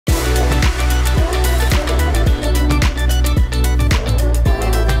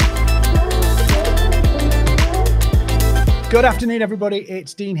Good afternoon, everybody.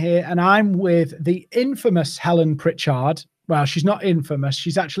 It's Dean here, and I'm with the infamous Helen Pritchard. Well, she's not infamous.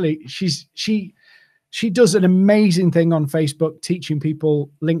 She's actually, she does an amazing thing on Facebook, teaching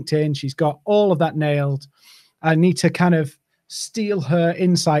people LinkedIn. She's got all of that nailed. I need to kind of steal her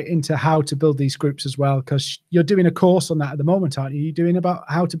insight into how to build these groups as well, because you're doing a course on that at the moment, aren't you? You're doing about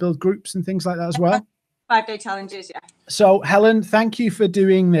how to build groups and things like that as well? 5-day challenges, yeah. So, Helen, thank you for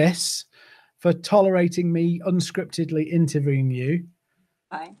doing this, for tolerating me unscriptedly interviewing you.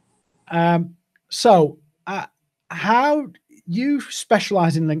 Fine. How you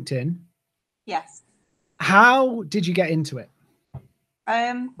specialize in LinkedIn? Yes. How did you get into it?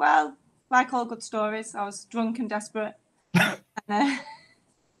 Well, like all good stories, I was drunk and desperate, and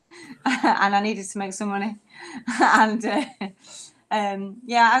I needed to make some money. And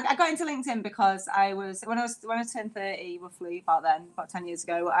yeah, I got into LinkedIn because when I turned 30, roughly about 10 years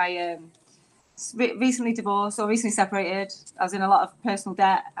ago, I recently divorced or recently separated. I was in a lot of personal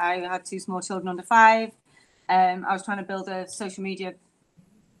debt. I had 2 small children under 5. I was trying to build a social media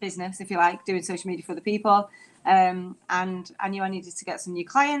business, if you like, doing social media for the people. And I knew I needed to get some new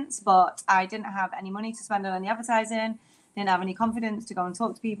clients, but I didn't have any money to spend on any advertising, didn't have any confidence to go and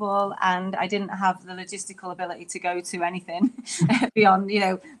talk to people, and I didn't have the logistical ability to go to anything beyond,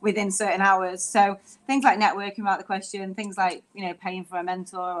 within certain hours. So things like networking were out the question, things like, paying for a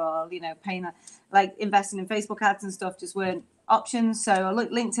mentor or, paying, like investing in Facebook ads and stuff just weren't options. So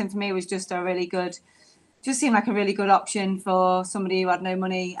LinkedIn for me was just seemed like a really good option for somebody who had no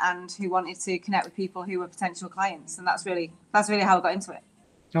money and who wanted to connect with people who were potential clients. And that's really how I got into it.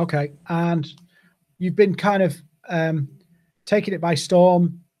 Okay. And you've been kind of taking it by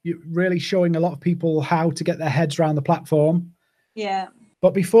storm. You're really showing a lot of people how to get their heads around the platform. Yeah.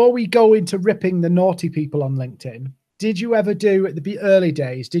 But before we go into ripping the naughty people on LinkedIn, did you ever do at the early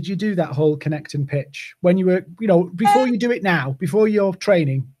days, did you do that whole connect and pitch when you were, before you do it now, before your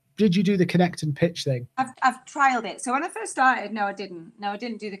training? Did you do the connect and pitch thing? I've trialed it. So when I first started, no, I didn't. No, I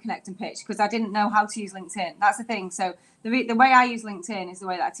didn't do the connect and pitch because I didn't know how to use LinkedIn. That's the thing. So the way I use LinkedIn is the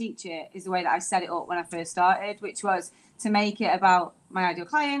way that I teach it, is the way that I set it up when I first started, which was to make it about my ideal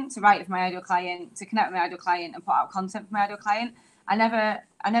client, to write for my ideal client, to connect with my ideal client and put out content for my ideal client. I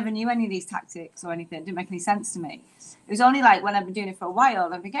never knew any of these tactics or anything. It didn't make any sense to me. It was only like when I've been doing it for a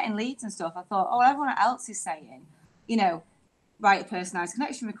while, I've been getting leads and stuff. I thought, oh, everyone else is saying, write a personalized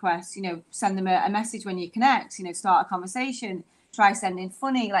connection request, send them a message when you connect, start a conversation, try sending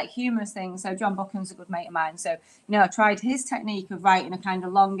funny, like humorous things. So John Buchan's a good mate of mine. So, I tried his technique of writing a kind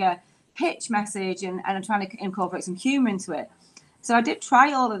of longer pitch message and I'm trying to incorporate some humor into it. So I did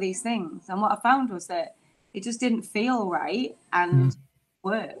try all of these things. And what I found was that it just didn't feel right and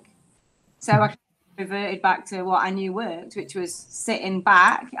work. So I reverted back to what I knew worked, which was sitting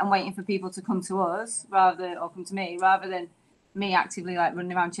back and waiting for people to come to us or come to me rather than me actively like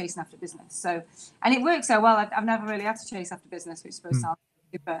running around chasing after business. So, and it works so well. I've never really had to chase after business, which is supposed to sound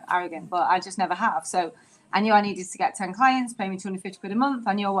super arrogant, but I just never have. So I knew I needed to get 10 clients, pay me 250 quid a month.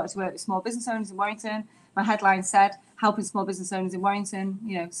 I knew I wanted to work with small business owners in Warrington. My headline said, helping small business owners in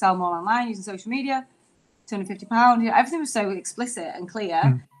Warrington, sell more online using social media, £250. Everything was so explicit and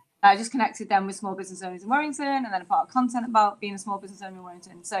clear. I just connected them with small business owners in Warrington and then a part of content about being a small business owner in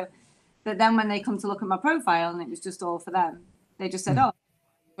Warrington. So, but then when they come to look at my profile and it was just all for them, they just said, oh,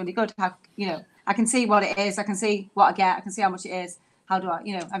 really good. I can see what it is. I can see what I get. I can see how much it is. How do I,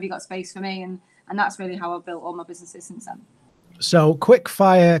 have you got space for me? And that's really how I've built all my businesses since then. So quick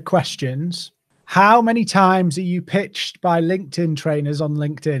fire questions. How many times are you pitched by LinkedIn trainers on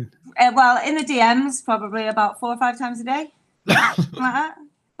LinkedIn? Well, in the DMs, probably about 4 or 5 times a day. Like that.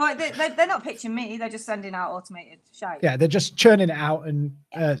 But they're not pitching me. They're just sending out automated shite. Yeah, they're just churning it out and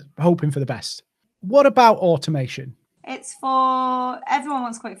hoping for the best. What about automation? It's for everyone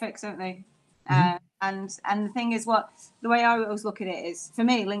wants quick fix, don't they? And the thing is, the way I always look at it is, for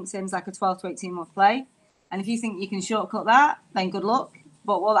me, LinkedIn's like a 12 to 18 month play. And if you think you can shortcut that, then good luck.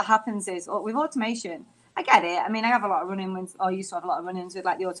 But what happens is with automation, I get it. I mean, I have a lot of run-ins, or used to have a lot of run-ins with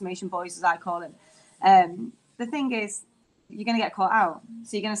like the automation boys, as I call them. The thing is, you're going to get caught out.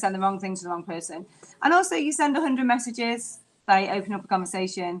 So you're going to send the wrong thing to the wrong person. And also you send 100 messages, they open up a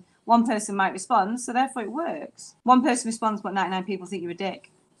conversation. One person might respond, so therefore it works. One person responds, but 99 people think you're a dick.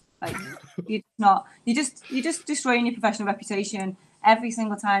 Like you're just destroying your professional reputation every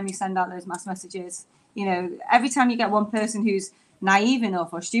single time you send out those mass messages. Every time you get one person who's naive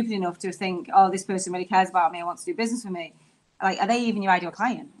enough or stupid enough to think, oh, this person really cares about me and wants to do business with me. Like, are they even your ideal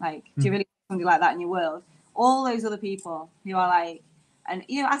client? Like, do you really want somebody like that in your world? All those other people who are like, and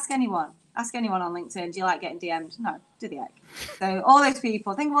ask anyone on LinkedIn, do you like getting DM'd? No, do the heck. So all those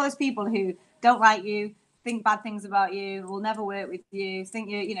people, think of all those people who don't like you, think bad things about you, will never work with you, think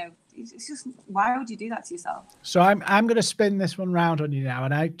you know, it's just, why would you do that to yourself? So I'm going to spin this one round on you now.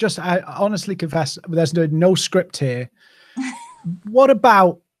 And I honestly confess, there's no script here. What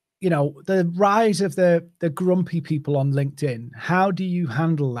about, you know, the rise of the grumpy people on LinkedIn? How do you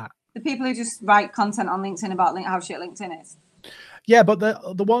handle that? The people who just write content on LinkedIn about how shit LinkedIn is. Yeah, but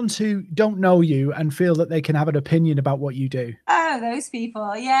the ones who don't know you and feel that they can have an opinion about what you do. Oh, those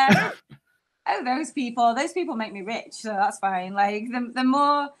people. Yeah. Oh, those people make me rich. So that's fine. Like the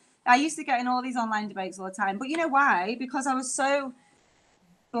more I used to get in all these online debates all the time. But you know why? Because I was so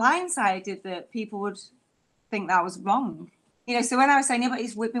blindsided that people would think that was wrong. You know, so when I was saying, yeah, but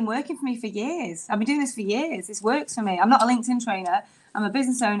it's been working for me for years. I've been doing this for years. This works for me. I'm not a LinkedIn trainer. I'm a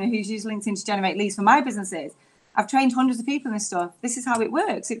business owner who's used LinkedIn to generate leads for my businesses. I've trained hundreds of people in this stuff. This is how it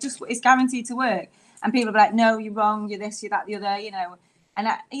works. It's guaranteed to work. And people are like, no, you're wrong. You're this, you're that, the other, you know. And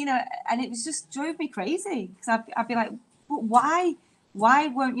and it was just drove me crazy because I'd be like, but why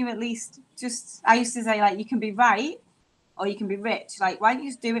won't you at least just, I used to say, like, you can be right or you can be rich. Like, why don't you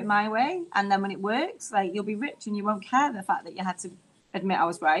just do it my way? And then when it works, like, you'll be rich and you won't care the fact that you had to admit I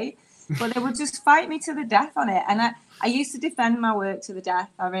was right. But they would just fight me to the death on it. And I used to defend my work to the death.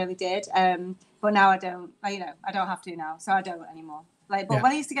 I really did. But now I don't. I don't have to now. So I don't anymore. Like, but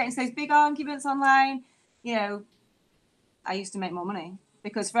when I used to get into those big arguments online, you know, I used to make more money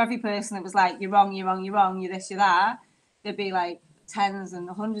because for every person that was like, you're wrong, you're wrong, you're wrong, you're this, you're that, there'd be like tens and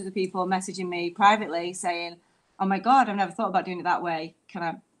hundreds of people messaging me privately saying, oh my God, I've never thought about doing it that way. Can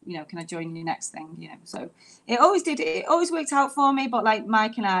I join your next thing? You know, so it always worked out for me. But like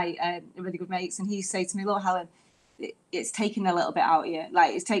Mike and I are really good mates, and he said to me, look, Helen, it's taking a little bit out of you.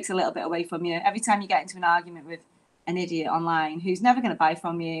 Like, it takes a little bit away from you. Every time you get into an argument with an idiot online who's never going to buy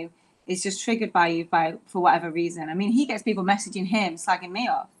from you, it's just triggered by you for whatever reason. I mean, he gets people messaging him, slagging me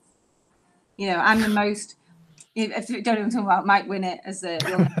off. You know, I'm the most, if you don't even talk about Mike Winnett as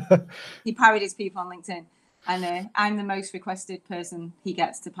he parodies people on LinkedIn. And I'm the most requested person he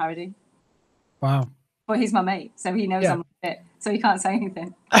gets to parody. Wow. But he's my mate, so he knows I'm a bit, so he can't say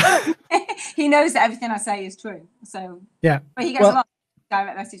anything. He knows that everything I say is true. So yeah. But he gets a lot of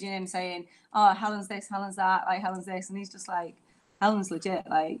direct messaging him saying, oh, Helen's this, Helen's that, like Helen's this. And he's just like, Helen's legit,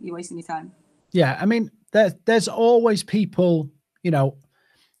 like, you're wasting your time. Yeah, I mean, there's always people, you know,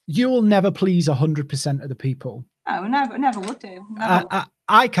 you will never please 100% of the people. No, never would do.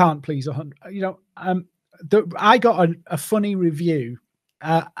 I can't please 100. You know, I got a funny review,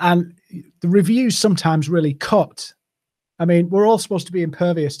 and the reviews sometimes really cut. I mean, we're all supposed to be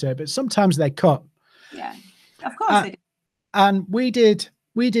impervious to it, but sometimes they cut. Yeah, of course they do. And we did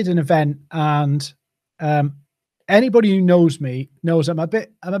an event, and anybody who knows me knows I'm a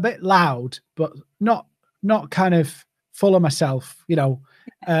bit loud, but not kind of full of myself, you know.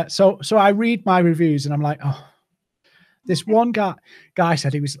 So I read my reviews, and I'm like, oh, this one guy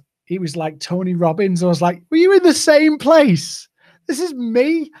said he was like Tony Robbins. I was like, were you in the same place? This is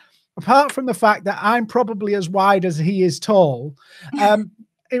me. Apart from the fact that I'm probably as wide as he is tall.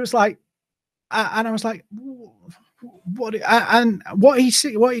 It was like, and I was like, what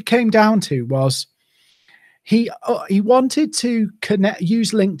he came down to was he wanted to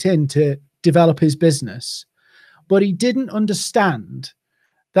use LinkedIn to develop his business, but he didn't understand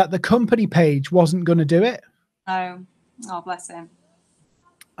that the company page wasn't going to do it. Oh, bless him.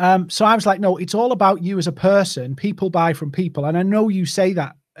 So I was like, no, it's all about you as a person. People buy from people. And I know you say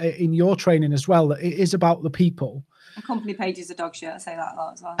that in your training as well, that it is about the people. The company page is a dog shit. I say that a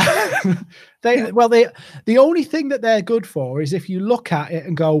lot as well. The only thing that they're good for is if you look at it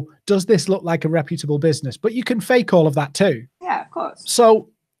and go, does this look like a reputable business? But you can fake all of that too. Yeah, of course. So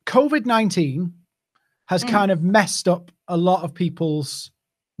COVID-19 has kind of messed up a lot of people's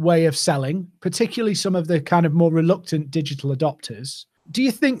way of selling, particularly some of the kind of more reluctant digital adopters. Do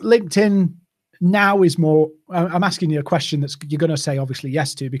you think LinkedIn now is more, I'm asking you a question that's you're going to say obviously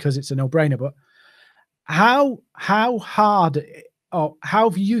yes to because it's a no-brainer, but how hard, or how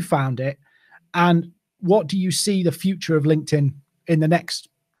have you found it, and what do you see the future of LinkedIn in the next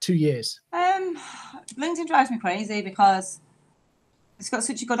 2 years? LinkedIn drives me crazy because it's got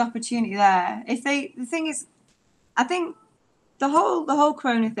such a good opportunity there. The thing is, I think the whole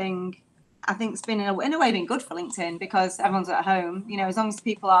Corona thing, I think it's been in a way been good for LinkedIn because everyone's at home. You know, as long as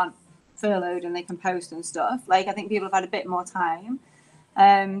people aren't furloughed and they can post and stuff, like, I think people have had a bit more time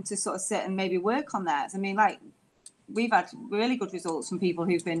to sort of sit and maybe work on theirs. I mean, like, we've had really good results from people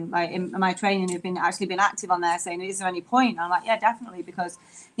who've been, like, in my training, who've been active on there saying, is there any point? And I'm like, yeah, definitely, because,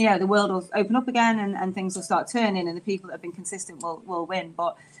 you know, the world will open up again and things will start turning and the people that have been consistent will win.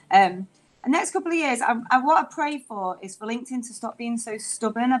 But the next couple of years, what I pray for is for LinkedIn to stop being so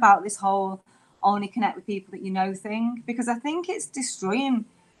stubborn about this whole only connect with people that you know thing, because I think it's destroying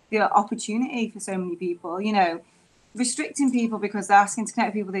the opportunity for so many people. You know, restricting people because they're asking to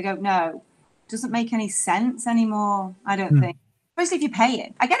connect with people they don't know doesn't make any sense anymore, I don't think. Especially if you're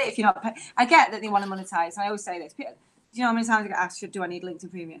paying. I get it if you're not paying. I get that they want to monetize. I always say this. Do you know how many times I get asked, do I need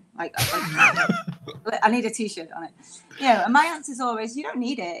LinkedIn Premium? Like I need a t-shirt on it. You know, and my answer is always, you don't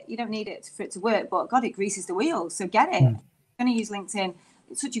need it. You don't need it for it to work. But God, it greases the wheels. So get it. If you're going to use LinkedIn,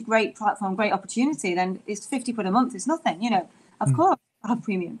 it's such a great platform, great opportunity. Then it's £50 a month. It's nothing. You know, of course, I'll have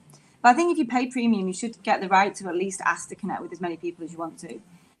premium. But I think if you pay premium, you should get the right to at least ask to connect with as many people as you want to,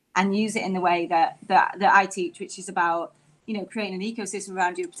 and use it in the way that I teach, which is about, you know, creating an ecosystem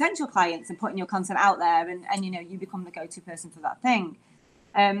around your potential clients and putting your content out there, and you know, you become the go-to person for that thing.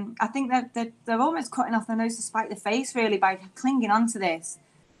 I think that they're almost cutting off their nose to spite the face, really, by clinging on to this.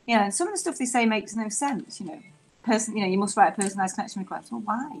 You know, and some of the stuff they say makes no sense. You know, you must write a personalized connection request. Well,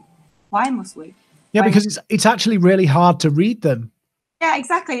 why? Why must we? Yeah, because it's actually really hard to read them. Yeah,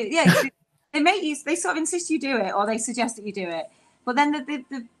 exactly. Yeah, they sort of insist you do it, or they suggest that you do it. But then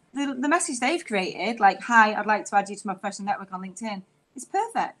the message they've created, like, hi, I'd like to add you to my professional network on LinkedIn, is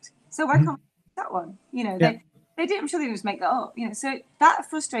perfect. So why can't we do that one? You know, they did. I'm sure they didn't just make that up. You know, so that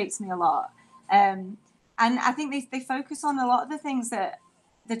frustrates me a lot. And I think they focus on a lot of the things that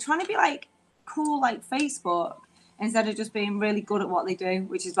they're trying to be like cool, like Facebook, instead of just being really good at what they do,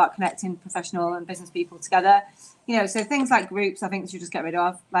 which is about connecting professional and business people together. You know, so things like groups, I think they should just get rid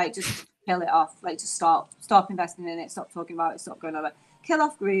of. Like, just kill it off. Like, just stop investing in it. Stop talking about it. Stop going over. Kill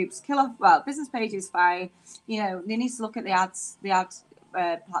off groups. Well, business pages, fine. You know, they need to look at the ads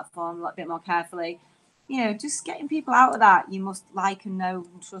platform a little bit more carefully. You know, just getting people out of that. You must like and know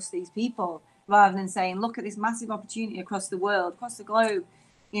and trust these people, rather than saying, look at this massive opportunity across the world, across the globe.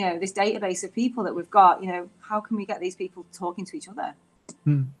 You know, this database of people that we've got. You know, how can we get these people talking to each other?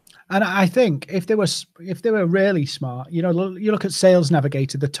 And I think if they were really smart, you know, you look at Sales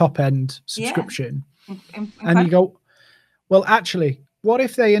Navigator, the top end subscription, and you go, well, actually, what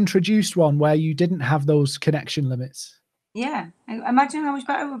if they introduced one where you didn't have those connection limits? Yeah, imagine how much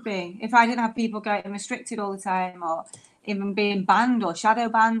better it would be if I didn't have people getting restricted all the time, or even being banned or shadow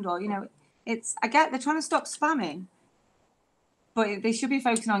banned, or, you know, I get they're trying to stop spamming, but they should be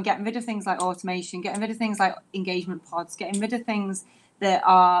focusing on getting rid of things like automation, getting rid of things like engagement pods, getting rid of things that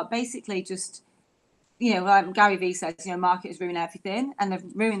are basically just, you know, like Gary Vee says, you know, marketers ruin everything, and they've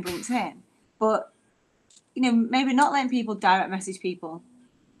ruined LinkedIn. But, you know, maybe not letting people direct message people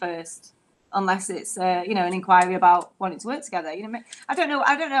first, unless it's, you know, an inquiry about wanting to work together. You know, I don't know.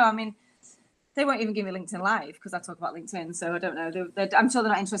 I mean, they won't even give me LinkedIn Live because I talk about LinkedIn. So I don't know. I'm sure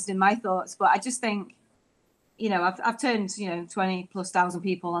they're not interested in my thoughts, but I just think, you know, I've turned, you know, 20,000+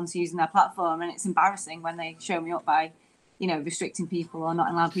 people onto using their platform, and it's embarrassing when they show me up by, you know, restricting people or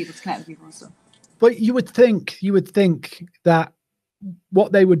not allowing people to connect with people and stuff. But you would think that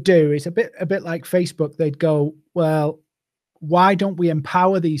what they would do is a bit like Facebook. They'd go, well, why don't we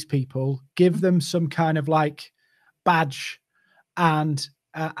empower these people, give them some kind of like badge, and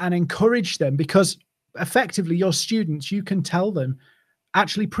encourage them, because effectively your students, you can tell them,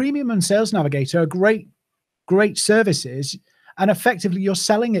 actually, Premium and Sales Navigator are great services, and effectively you're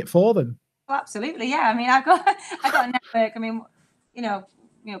selling it for them. Well, absolutely, yeah. I mean, I got a network. I mean, you know,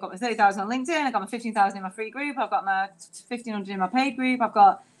 I've got my 30,000 on LinkedIn. I've got my 15,000 in my free group. I've got my 1,500 in my paid group. I've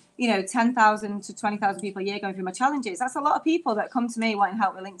got, you know, 10,000 to 20,000 people a year going through my challenges. That's a lot of people that come to me wanting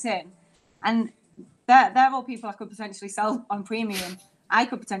help with LinkedIn, and they're all people I could potentially sell on Premium. I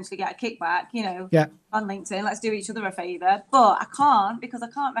could potentially get a kickback, you know, on LinkedIn. Let's do each other a favor. But I can't, because I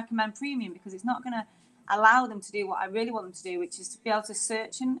can't recommend Premium, because it's not going to allow them to do what I really want them to do, which is to be able to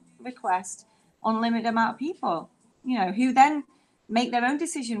search and request unlimited amount of people, you know, who then make their own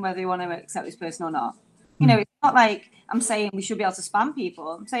decision whether they want to accept this person or not. You know, it's not like I'm saying we should be able to spam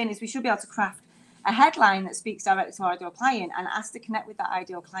people. I'm saying is we should be able to craft a headline that speaks directly to our ideal client and ask to connect with that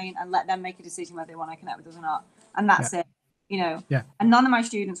ideal client and let them make a decision whether they want to connect with us or not. And that's it. You know, and none of my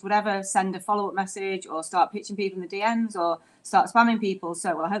students would ever send a follow-up message or start pitching people in the DMs or start spamming people.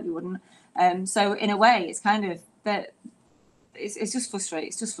 So, well, I hope you wouldn't. So in a way, it's kind of that. It's just frustrating.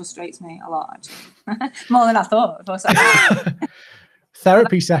 It just frustrates me a lot, actually, more than I thought.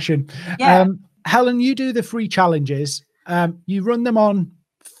 Therapy session. Yeah. Helen, you do the free challenges. You run them on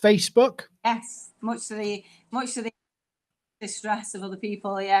Facebook. Yes, much to the distress of other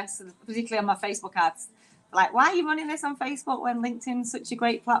people. Yes, particularly on my Facebook ads. Like, why are you running this on Facebook when LinkedIn's such a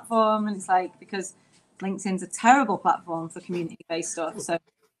great platform? And it's like, because LinkedIn's a terrible platform for community-based stuff. So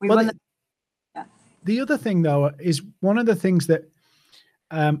we run them. The other thing, though, is one of the things that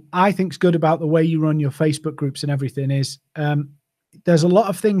I think is good about the way you run your Facebook groups and everything is there's a lot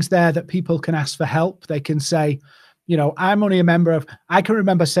of things there that people can ask for help. They can say, you know, I'm only a member of, I can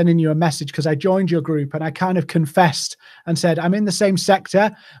remember sending you a message because I joined your group and I kind of confessed and said, I'm in the same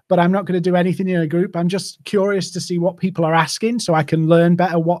sector, but I'm not going to do anything in a group. I'm just curious to see what people are asking so I can learn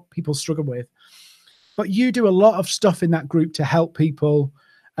better what people struggle with. But you do a lot of stuff in that group to help people.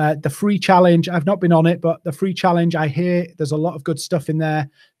 The free challenge, I've not been on it, but the free challenge, I hear there's a lot of good stuff in there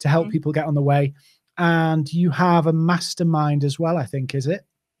to help people get on the way. And you have a mastermind as well, I think, is it?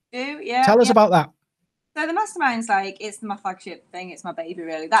 Yeah. Tell us about that. So the mastermind's like, it's my flagship thing. It's my baby,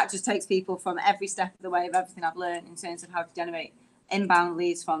 really. That just takes people from every step of the way of everything I've learned in terms of how to generate inbound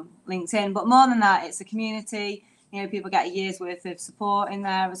leads from LinkedIn. But more than that, it's a community. You know, people get a year's worth of support in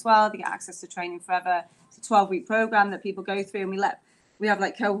there as well. They get access to training forever. It's a 12-week program that people go through, and we have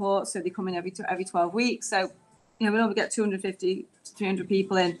like cohorts, so they come in every 12 weeks. So, you know, we normally get 250 to 300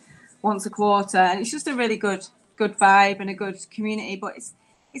 people in once a quarter, and it's just a really good vibe and a good community. But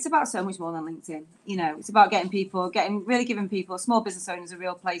it's about so much more than LinkedIn. You know, it's about giving people, small business owners, a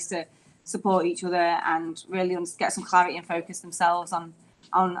real place to support each other and really get some clarity and focus themselves on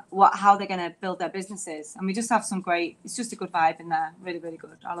how they're going to build their businesses. And we just have it's just a good vibe in there. Really, really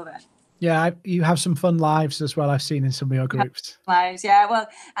good. I love it. Yeah, you have some fun lives as well. I've seen in some of your groups. Lives, yeah. Well,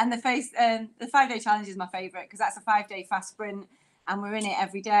 and the 5-day challenge is my favorite because that's a 5-day fast sprint, and we're in it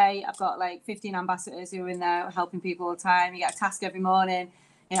every day. I've got like 15 ambassadors who are in there helping people all the time. You get a task every morning.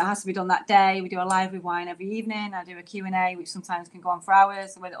 You know, it has to be done that day. We do a live with wine every evening. I do a Q&A, which sometimes can go on for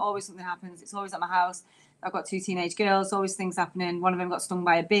hours. And when always something happens, it's always at my house. I've got 2 teenage girls, always things happening. One of them got stung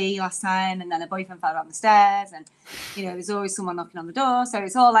by a bee last time, and then a boyfriend fell down the stairs. And, you know, there's always someone knocking on the door. So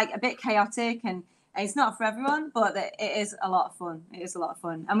it's all like a bit chaotic, and it's not for everyone, but it is a lot of fun. It is a lot of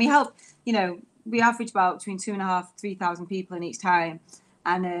fun. And we help, you know, we average about between 2,500 to 3,000 people in each time.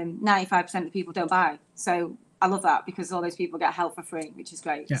 And 95% of the people don't buy. So I love that because all those people get help for free, which is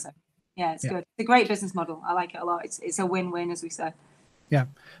great. Yeah. So, yeah, it's good. It's a great business model. I like it a lot. It's a win-win, as we say. Yeah.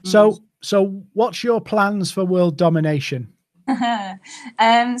 So what's your plans for world domination? So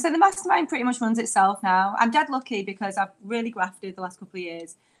the mastermind pretty much runs itself now. I'm dead lucky because I've really grafted the last couple of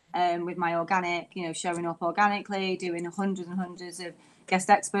years with my organic, you know, showing up organically, doing hundreds and hundreds of guest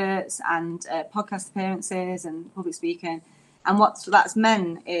experts and podcast appearances and public speaking. And what that's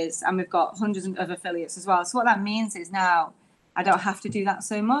meant is, and we've got hundreds of affiliates as well. So what that means is now I don't have to do that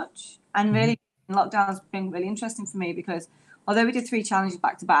so much. And really, lockdown's been really interesting for me because although we did 3 challenges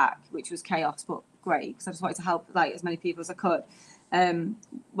back to back, which was chaos, but great, because I just wanted to help like as many people as I could.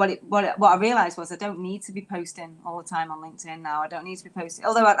 What I realized was I don't need to be posting all the time on LinkedIn now. I don't need to be posting,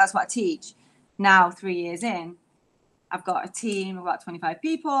 although that's what I teach. Now, 3 years in, I've got a team of about 25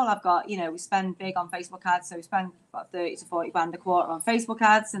 people. I've got, you know, we spend big on Facebook ads. So we spend about 30 to 40 grand a quarter on Facebook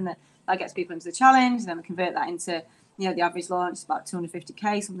ads, and that gets people into the challenge. And then we convert that into, you know, the average launch is about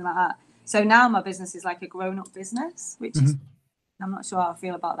 250K, something like that. So now my business is like a grown-up business, which is, I'm not sure how I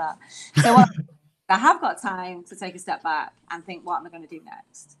feel about that. So I have got time to take a step back and think, what am I going to do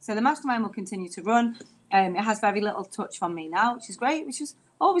next? So the mastermind will continue to run. It has very little touch from me now, which is great, which is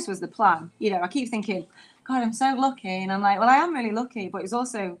always was the plan. You know, I keep thinking, God, I'm so lucky. And I'm like, well, I am really lucky, but it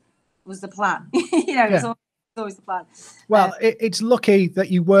was the plan. You know, it's always the plan. Well, it's lucky that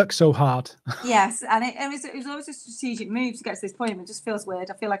you work so hard. Yes. And it was always a strategic move to get to this point. It just feels weird.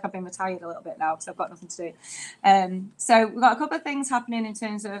 I feel like I've been retired a little bit now because I've got nothing to do. So we've got a couple of things happening in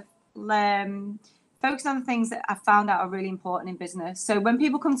terms of focusing on the things that I found out are really important in business. So when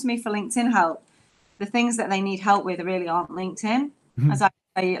people come to me for LinkedIn help, the things that they need help with really aren't LinkedIn. As I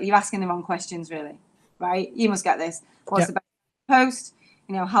say, you're asking the wrong questions, really, right? You must get this. What's the best post?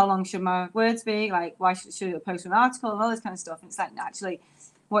 You know, how long should my words be? Like, why should I post an article and all this kind of stuff? And it's like, actually,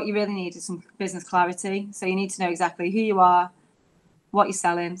 what you really need is some business clarity. So you need to know exactly who you are, what you're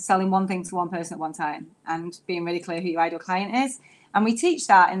selling one thing to one person at one time, and being really clear who your ideal client is. And we teach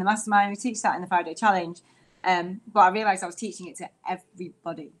that in the mastermind. We teach that in the 5-day challenge. But I realized I was teaching it to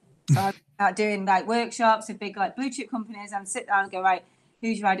everybody. So I was doing like workshops with big like blue chip companies and sit down and go, right,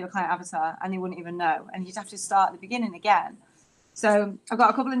 who's your ideal client avatar? And they wouldn't even know. And you'd have to start at the beginning again. So I've got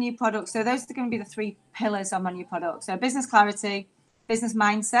a couple of new products. So those are going to be the 3 pillars of my new product. So business clarity, business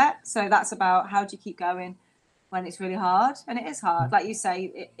mindset. So that's about how do you keep going when it's really hard? And it is hard. Like you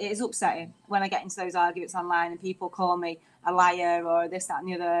say, it is upsetting when I get into those arguments online and people call me a liar or this, that, and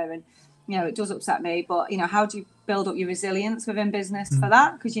the other. And, you know, it does upset me. But, you know, how do you build up your resilience within business for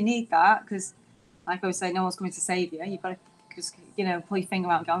that? Because you need that. Because, like I always say, no one's coming to save you. You've got to just, you know, pull your finger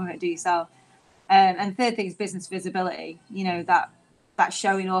out and go, I'm going to do yourself. And the third thing is business visibility. You know, that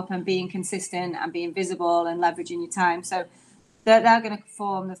showing up and being consistent and being visible and leveraging your time. So they're going to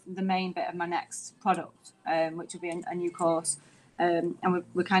form the main bit of my next product, which will be a new course. And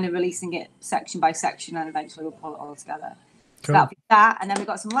we're kind of releasing it section by section, and eventually we'll pull it all together. Cool. So that'll be that. And then we've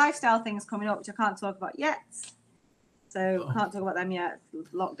got some lifestyle things coming up, which I can't talk about yet. So can't talk about them yet.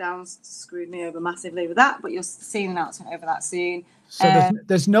 Lockdowns screwed me over massively with that, but you'll see an announcement over that soon. So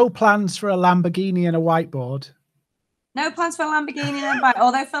there's no plans for a Lamborghini and a whiteboard? No plans for a Lamborghini and a bike,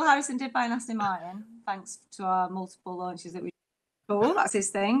 although Phil Harrison did buy an Aston Martin, thanks to our multiple launches that we did. Cool, that's his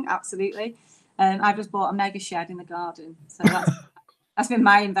thing, absolutely. I just bought a mega shed in the garden. So that's been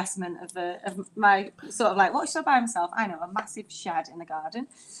my investment of my sort of like, what should I buy myself? I know, a massive shed in the garden.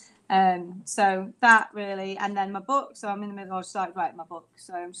 So that really, and then my book. So I'm in the middle, I started writing my book.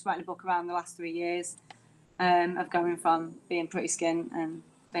 So I'm just writing a book around the last 3 years of going from being pretty skint and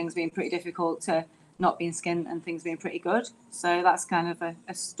things being pretty difficult to not being skint and things being pretty good. So that's kind of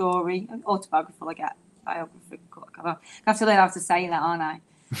a story, an autobiographical, I get. Biographical. I have to learn how to say that, aren't I?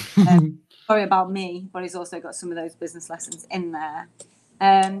 Story about me, but it's also got some of those business lessons in there.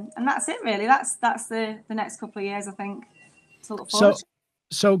 And that's it, really. That's the next couple of years, I think, to look forward to.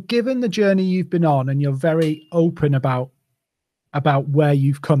 So given the journey you've been on, and you're very open about where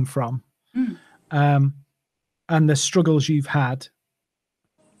you've come from, and the struggles you've had,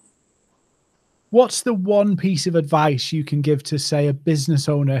 what's the one piece of advice you can give to, say, a business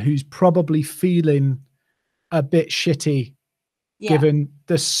owner who's probably feeling a bit shitty, given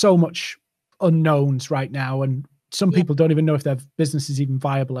there's so much unknowns right now, and some people don't even know if their business is even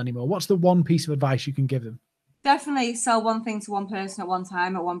viable anymore? What's the one piece of advice you can give them? Definitely sell one thing to one person at one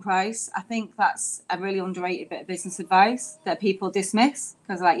time at one price. I think that's a really underrated bit of business advice that people dismiss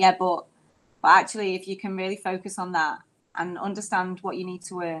because, like, but actually, if you can really focus on that and understand what you need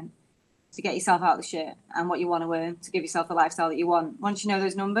to earn to get yourself out of the shit and what you want to earn to give yourself the lifestyle that you want, once you know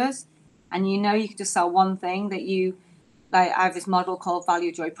those numbers and you know you can just sell one thing that you like. I have this model called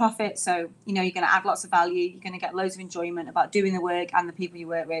value, joy, profit. So you're going to add lots of value, you're going to get loads of enjoyment about doing the work and the people you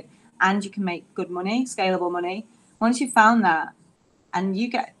work with, and you can make good money, scalable money. Once you've found that, and you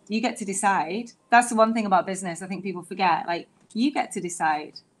get to decide. That's the one thing about business I think people forget. Like, you get to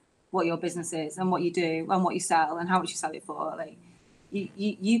decide what your business is and what you do and what you sell and how much you sell it for. Like,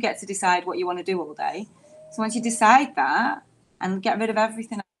 you get to decide what you want to do all day. So once you decide that and get rid of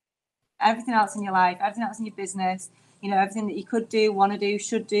everything else in your life, everything else in your business, everything that you could do, want to do,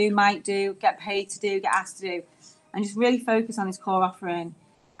 should do, might do, get paid to do, get asked to do, and just really focus on this core offering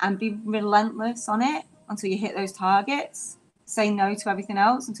and be relentless on it until you hit those targets. Say no to everything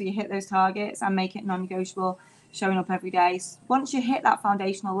else until you hit those targets and make it non-negotiable, showing up every day. Once you hit that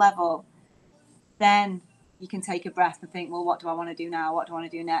foundational level, then you can take a breath and think, well, what do I want to do now? What do I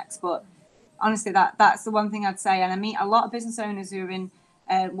want to do next? But honestly, that's the one thing I'd say. And I meet a lot of business owners who are in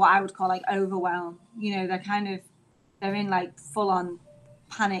what I would call like overwhelm. They're in like full on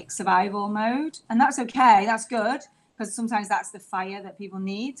panic survival mode. And that's okay. That's good, because sometimes that's the fire that people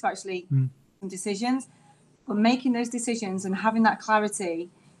need to actually make some decisions. But making those decisions and having that clarity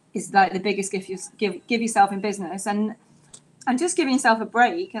is like the biggest gift you give yourself in business. And just giving yourself a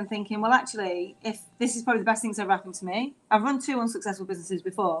break and thinking, well, actually, if this is probably the best thing that's ever happened to me. I've run 2 unsuccessful businesses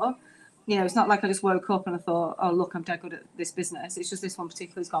before. It's not like I just woke up and I thought, oh, look, I'm dead good at this business. It's just this one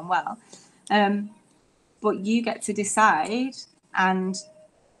particularly has gone well. But you get to decide, and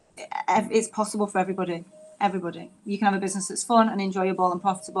it's possible for everybody. You can have a business that's fun and enjoyable and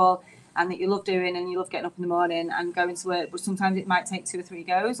profitable and that you love doing and you love getting up in the morning and going to work, but sometimes it might take 2 or 3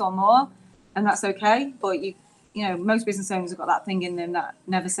 goes or more, and that's okay. But most business owners have got that thing in them that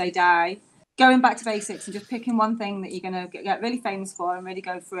never say die. Going back to basics and just picking one thing that you're going to get really famous for and really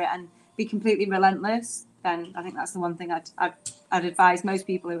go for it and be completely relentless, then I think that's the one thing I'd advise most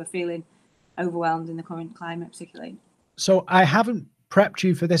people who are feeling overwhelmed in the current climate particularly. So I haven't prepped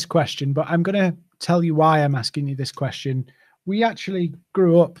you for this question, but I'm going to tell you why I'm asking you this question. We actually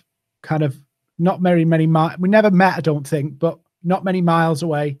grew up kind of not very many miles. We never met, I don't think, but not many miles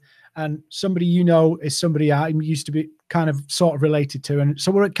away. And somebody is somebody I used to be kind of sort of related to. And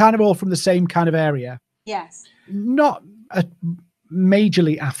so we're kind of all from the same kind of area. Yes. Not a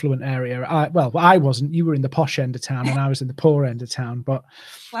majorly affluent area. I wasn't. You were in the posh end of town and I was in the poor end of town. But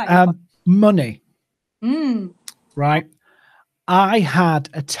money. Right. I had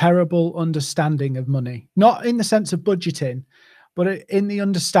a terrible understanding of money, not in the sense of budgeting, but in the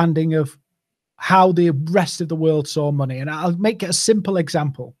understanding of how the rest of the world saw money. And I'll make it a simple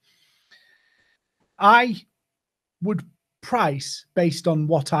example. I would price based on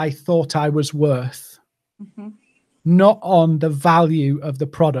what I thought I was worth, not on the value of the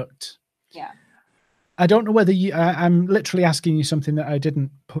product. Yeah. I don't know whether I'm literally asking you something that I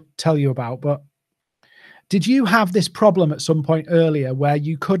didn't tell you about, but Did you have this problem at some point earlier where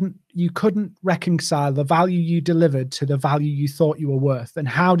you couldn't reconcile the value you delivered to the value you thought you were worth? And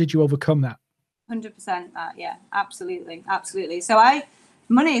how did you overcome that? 100% that, yeah, absolutely. So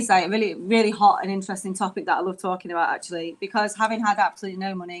money is like a really, really hot and interesting topic that I love talking about, actually, because having had absolutely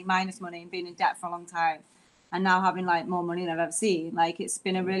no money, minus money, and being in debt for a long time, and now having like more money than I've ever seen, like it's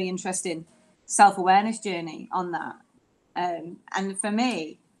been a really interesting self-awareness journey on that. And for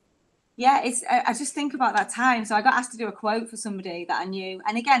me, yeah, I just think about that time. So I got asked to do a quote for somebody that I knew.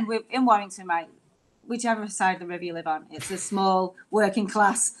 And again, we're in Warrington, right? Whichever side of the river you live on, it's a small working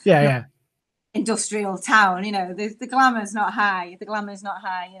class. Yeah. Industrial town, you know, the glamour's not high. You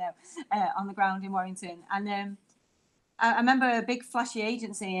know, on the ground in Warrington. And I remember a big flashy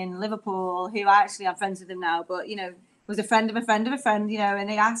agency in Liverpool who actually I'm friends with them now, but you know, was a friend of a friend of a friend, you know, and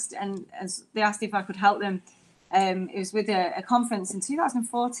they asked if I could help them. It was with a conference in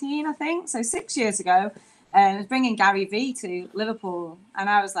 2014, I think, so 6 years ago. It was bringing Gary Vee to Liverpool, and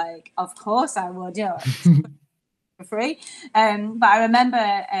I was like, of course I would, you know, for free. But I remember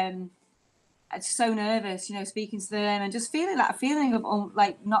I was so nervous, you know, speaking to them and just feeling that feeling of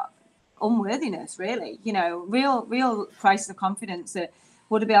not unworthiness, really, you know, real crisis of confidence that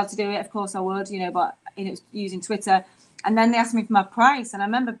would I be able to do it? Of course I would, you know, but you know, using Twitter. And then they asked me for my price, and I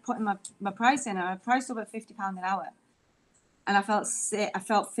remember putting my price in, and I priced up at £50 an hour. And I felt sick. I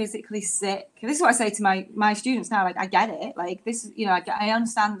felt physically sick. This is what I say to my students now. Like, I get it. Like, this is, you know, I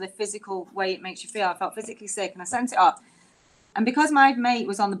understand the physical way it makes you feel. I felt physically sick, and I sent it off. And because my mate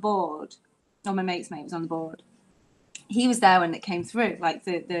was on the board, or my mate's mate was on the board, he was there when it came through, like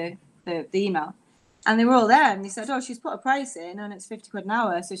the email. And they were all there, and they said, oh, she's put a price in, and it's £50 an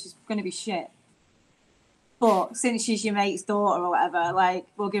hour, so she's going to be shit. But since she's your mate's daughter or whatever, like,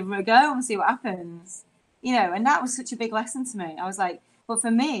 we'll give her a go and see what happens. You know, and that was such a big lesson to me. I was like, but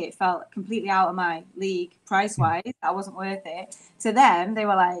for me, it felt completely out of my league price-wise. I wasn't worth it. To them, they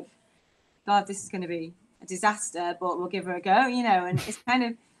were like, God, this is going to be a disaster, but we'll give her a go, you know. And it's kind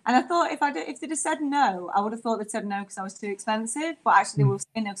of, and I thought if they'd have said no, I would have thought they'd said no because I was too expensive. But actually, they were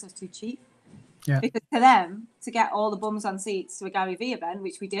saying no because I was too cheap. Yeah. Because to them, to get all the bums on seats to a Gary Vee event,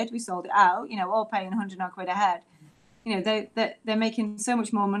 which we did, we sold it out, you know, all paying 100 odd quid a head, you know, they're making so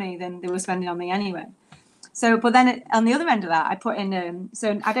much more money than they were spending on me anyway. So, but then on the other end of that, I put in,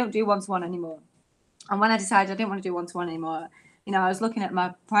 so I don't do one-to-one anymore. And when I decided I didn't want to do one-to-one anymore, you know, I was looking at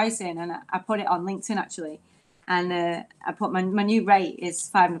my pricing, and I put it on LinkedIn actually. And I put my new rate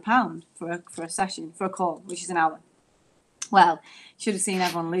is £500 for a session, for a call, which is an hour. Well, should have seen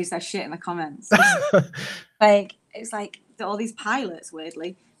everyone lose their shit in the comments. Like, it's like all these pilots,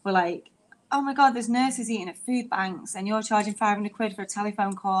 weirdly, were like, oh my God, there's nurses eating at food banks, and you're charging £500 for a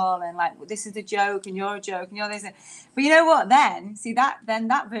telephone call, and like, this is a joke, and you're a joke, and you're this. But you know what? Then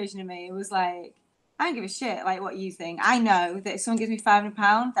that version of me was like, I don't give a shit like what you think. I know that if someone gives me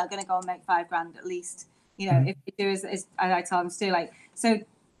 £500, they're gonna go and make £5,000 at least. You know, if they do as I tell them to do. Like, so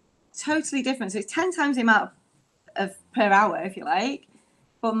totally different. So it's 10 times the amount of per hour, if you like,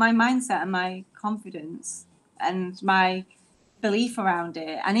 but my mindset and my confidence and my belief around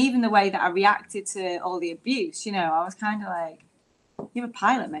it, and even the way that I reacted to all the abuse, you know, I was kind of like, you're a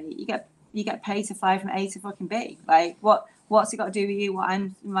pilot, mate. You get paid to fly from A to fucking B. Like, what's it got to do with you? What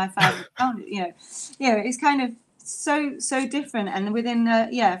I'm my £500, you know, it's kind of so different. And within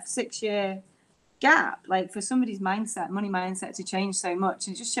a 6 year gap, like, for somebody's money mindset to change so much,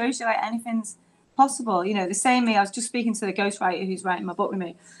 and it just shows you like anything's possible. You know, the same me, I was just speaking to the ghostwriter who's writing my book with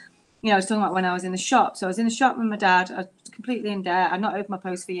me. You know, I was talking about when I was in the shop. So I was in the shop with my dad. I was completely in debt. I'd not opened my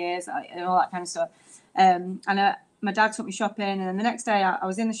post for years, and all that kind of stuff. And my dad took me shopping, and then the next day I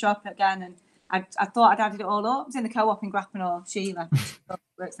was in the shop again, and I thought I'd added it all up. I was in the co-op in Grafpenor, Sheila,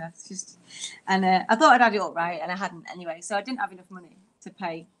 works there. I thought I'd added it up right, and I hadn't anyway. So I didn't have enough money to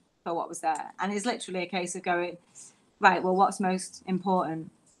pay for what was there. And it's literally a case of going, right, well, what's most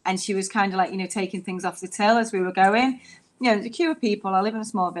important? And she was kind of like, you know, taking things off the till as we were going. You know, the queue of people. I live in a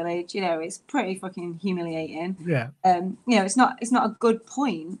small village. You know, it's pretty fucking humiliating. Yeah. You know, it's not a good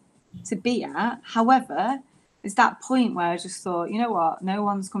point to be at. However, it's that point where I just thought, you know what, no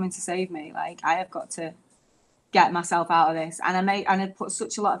one's coming to save me. Like, I have got to get myself out of this. And I put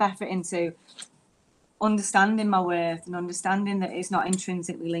such a lot of effort into understanding my worth and understanding that it's not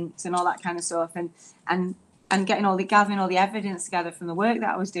intrinsically linked and all that kind of stuff, and gathering all the evidence together from the work that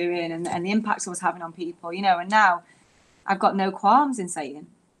I was doing and the impacts I was having on people, you know. And now I've got no qualms in saying,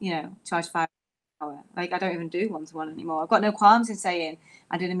 you know, charge £5 an hour. Like, I don't even do one-to-one anymore. I've got no qualms in saying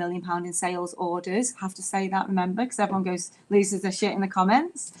I did £1 million in sales orders. Have to say that, remember, because everyone loses their shit in the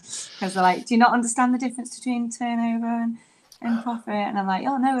comments because they're like, do you not understand the difference between turnover and in profit. And I'm like,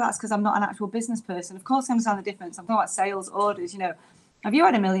 oh no, that's because I'm not an actual business person. Of course I understand the difference. I'm talking about sales orders, you know. Have you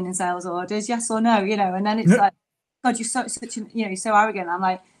had 1 million in sales orders? Yes or no? You know, and then it's like, God, you're such an, you know, you're so arrogant. I'm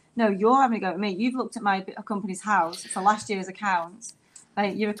like, no, you're having a go at me. You've looked at my company's house for last year's accounts.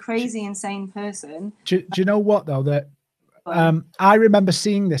 Like, you're a crazy, insane person. Do you know what though? That I remember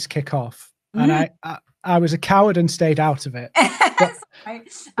seeing this kick off, and I was a coward and stayed out of it.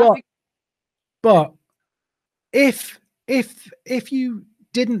 But if you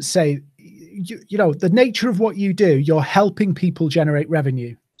didn't say, you know, the nature of what you do, you're helping people generate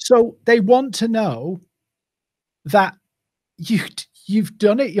revenue. So they want to know that you've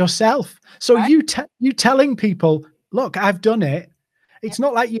done it yourself. So right. you telling people, look, I've done it. It's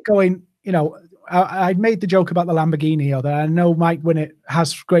not like you're going, you know, I made the joke about the Lamborghini, or that I know Mike Winnett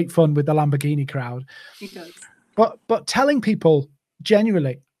has great fun with the Lamborghini crowd. He does. But telling people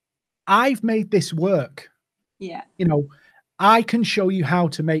genuinely, I've made this work. Yeah. You know, I can show you how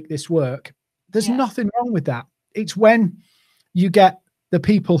to make this work. There's nothing wrong with that. It's when you get the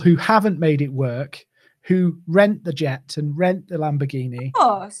people who haven't made it work, who rent the jet and rent the Lamborghini. Of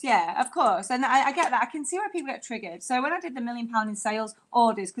course, yeah, of course. And I get that. I can see why people get triggered. So when I did the £1 million in sales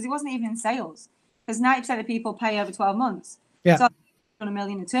orders, because it wasn't even in sales, because 90% of people pay over 12 months. Yeah. So I've done 1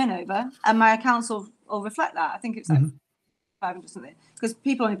 million in turnover, and my accounts will reflect that. I think it's like 500 something, because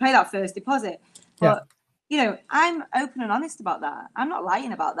people only pay that first deposit. But, you know, I'm open and honest about that. I'm not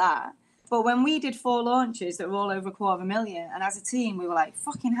lying about that. But when we did 4 launches that were all over 250,000, and as a team, we were like,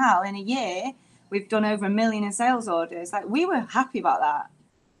 fucking hell, in a year, we've done over 1 million in sales orders. Like, we were happy about that.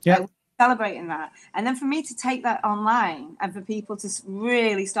 Yeah. Like, celebrating that. And then for me to take that online and for people to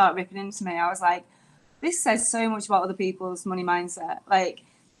really start ripping into me, I was like, this says so much about other people's money mindset. Like,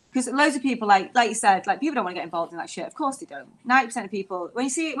 because loads of people, like you said, like, people don't want to get involved in that shit. Of course they don't. 90% of people, when you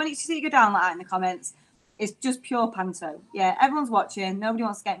see it go down like that in the comments, it's just pure panto. Yeah, everyone's watching. Nobody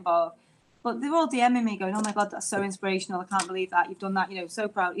wants to get involved. But they're all DMing me going, oh my God, that's so inspirational. I can't believe that. You've done that. You know, so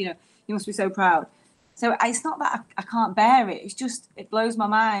proud. You know, you must be so proud. So it's not that I can't bear it. It's just, it blows my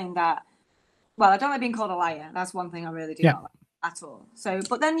mind that, well, I don't like being called a liar. That's one thing I really do not like at all. So,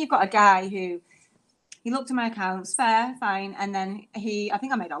 but then you've got a guy who, he looked at my accounts, fair, fine. And then I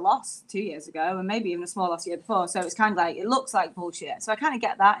think I made a loss 2 years ago, and maybe even a small loss the year before. So it's kind of like, it looks like bullshit. So I kind of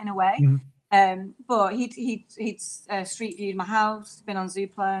get that in a way. But he'd street viewed my house, been on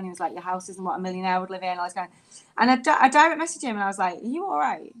Zoopla, and he was like, your house isn't what a millionaire would live in. All this kind of, and I direct messaged him, and I was like, are you all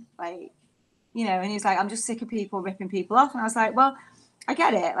right? Like, you know, and he's like, I'm just sick of people ripping people off. And I was like, well, I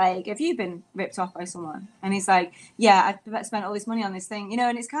get it. Like, have you been ripped off by someone? And he's like, yeah, I spent all this money on this thing, you know,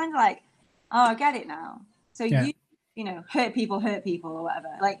 and it's kind of like, oh, I get it now. So you know, hurt people or whatever.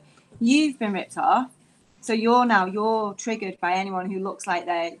 Like, you've been ripped off. So you're triggered by anyone who looks like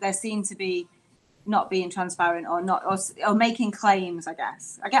they're seen to be not being transparent or making claims, I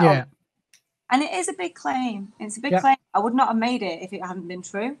guess. I get all. And it is a big claim. It's a big claim. I would not have made it if it hadn't been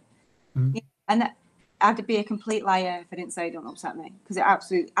true. And I'd be a complete liar if I didn't say it don't upset me, because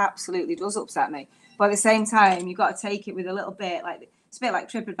it absolutely does upset me. But at the same time, you've got to take it with a little bit, like, it's a bit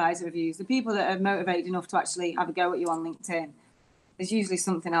like TripAdvisor reviews. The people that are motivated enough to actually have a go at you on LinkedIn, there's usually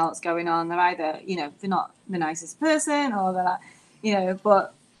something else going on. They're either, you know, they're not the nicest person, or they're, you know,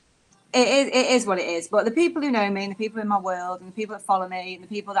 but it is what it is. But the people who know me, and the people in my world, and the people that follow me, and the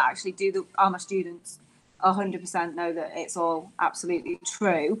people that actually are my students, 100% know that it's all absolutely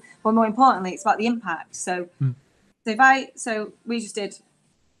true. But more importantly, it's about the impact. So, so we just did,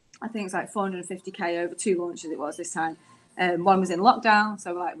 I think it's like 450k over 2 launches it was this time. One was in lockdown,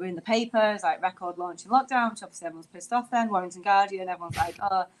 so we're in the papers, like, record launch in lockdown, which obviously everyone's pissed off then. Warrington Guardian, everyone's like,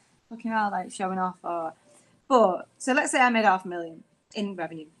 oh, looking out, like, showing off. But so let's say I made 500,000 in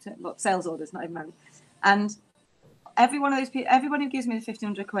revenue, sales orders, not even revenue. And every one of those people, everyone who gives me the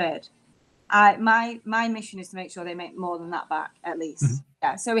 1,500 quid, my mission is to make sure they make more than that back, at least.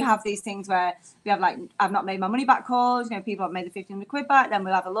 Yeah. So we have these things where we have, like, I've not made my money back calls. You know, people have made the 1,500 quid back. Then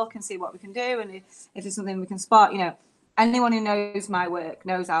we'll have a look and see what we can do, and if there's something we can spot. You know, anyone who knows my work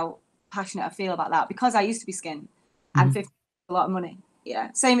knows how passionate I feel about that, because I used to be skin, and 50 is a lot of money.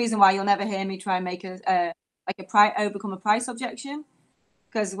 Yeah. Same reason why you'll never hear me try and make overcome a price objection.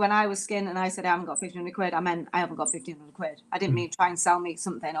 Because when I was skin and I said I haven't got 1,500 quid, I meant I haven't got 1,500 quid. I didn't mean try and sell me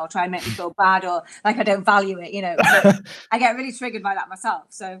something or try and make me feel bad or like I don't value it, you know. So I get really triggered by that myself.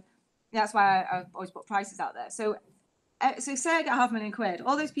 So that's why I always put prices out there. So say I get 500,000 quid,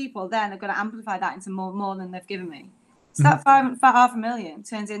 all those people then are going to amplify that into more than they've given me. So that 500,000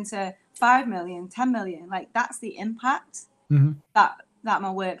 turns into 5 million, 10 million. Like, that's the impact that my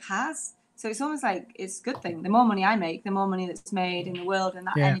work has. So it's almost like it's a good thing. The more money I make, the more money that's made in the world, and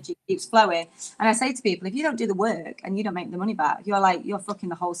that Yeah. energy keeps flowing. And I say to people, if you don't do the work and you don't make the money back, you're fucking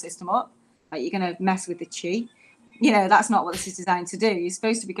the whole system up. Like, you're going to mess with the chi. You know, that's not what this is designed to do. You're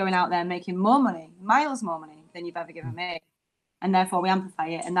supposed to be going out there and making more money, miles more money than you've ever given me. And therefore we amplify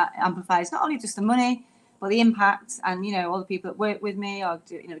it. And that amplifies not only just the money, but the impact, and, you know, all the people that work with me are,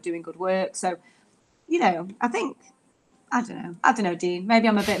 you know, doing good work. So, you know, I don't know, Dean. Maybe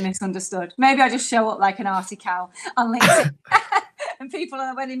I'm a bit misunderstood. Maybe I just show up like an arty cow on LinkedIn. And people,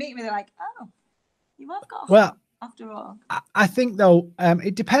 when they meet me, they're like, oh, you have got a heart after all. I think, though,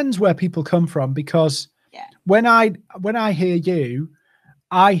 it depends where people come from, because when I hear you,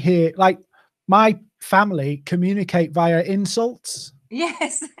 I hear, like, my family communicate via insults.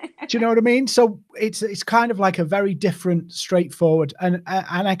 Yes. Do you know what I mean? So it's kind of like a very different, straightforward, and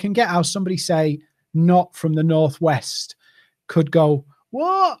I can get how somebody, say, not from the Northwest, could go,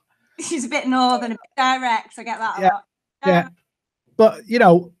 what? She's a bit northern, a bit direct. I get that a lot. Yeah. But, you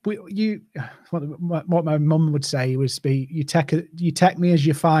know, what my mum would say was, you tech me as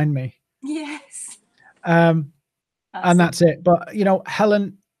you find me. Yes. And that's it. But, you know,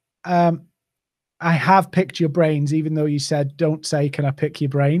 Helen, I have picked your brains, even though you said, don't say, can I pick your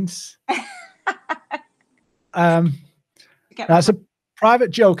brains? That's a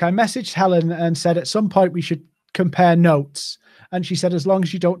private joke. I messaged Helen and said at some point we should compare notes. And she said, as long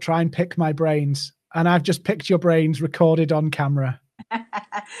as you don't try and pick my brains. And I've just picked your brains, recorded on camera.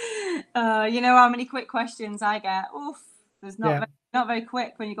 You know how many quick questions I get? Oof, there's not very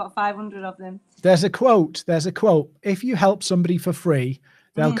quick when you've got 500 of them. There's a quote. If you help somebody for free,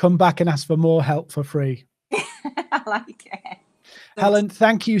 they'll come back and ask for more help for free. I like it. Helen,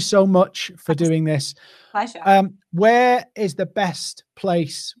 thank you so much for doing this. Pleasure. Where is the best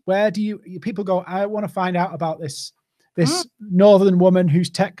place? Where do people go, I want to find out about this northern woman whose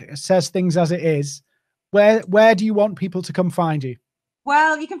tech says things as it is. Where do you want people to come find you?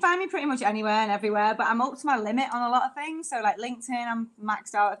 Well, you can find me pretty much anywhere and everywhere, but I'm up to my limit on a lot of things. So like LinkedIn, I'm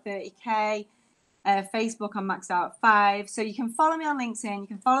maxed out at 30K. Facebook, I'm maxed out at 5. So you can follow me on LinkedIn. You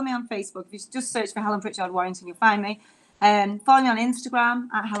can follow me on Facebook. If you just search for Helen Pritchard Warrington, you'll find me. Follow me on Instagram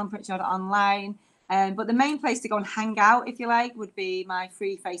at Helen Pritchard Online. But the main place to go and hang out, if you like, would be my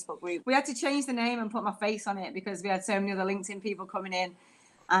free Facebook group. We had to change the name and put my face on it because we had so many other LinkedIn people coming in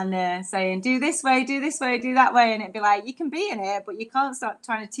and saying, do this way, do that way. And it'd be like, you can be in it, but you can't start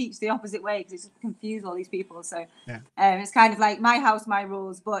trying to teach the opposite way because it's just confuse all these people. So it's kind of like my house, my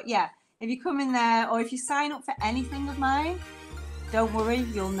rules. But yeah, if you come in there, or if you sign up for anything of mine, don't worry,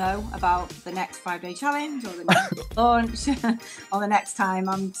 you'll know about the next 5-day challenge or the next launch or the next time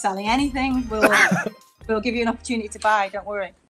I'm selling anything. We'll give you an opportunity to buy. Don't worry.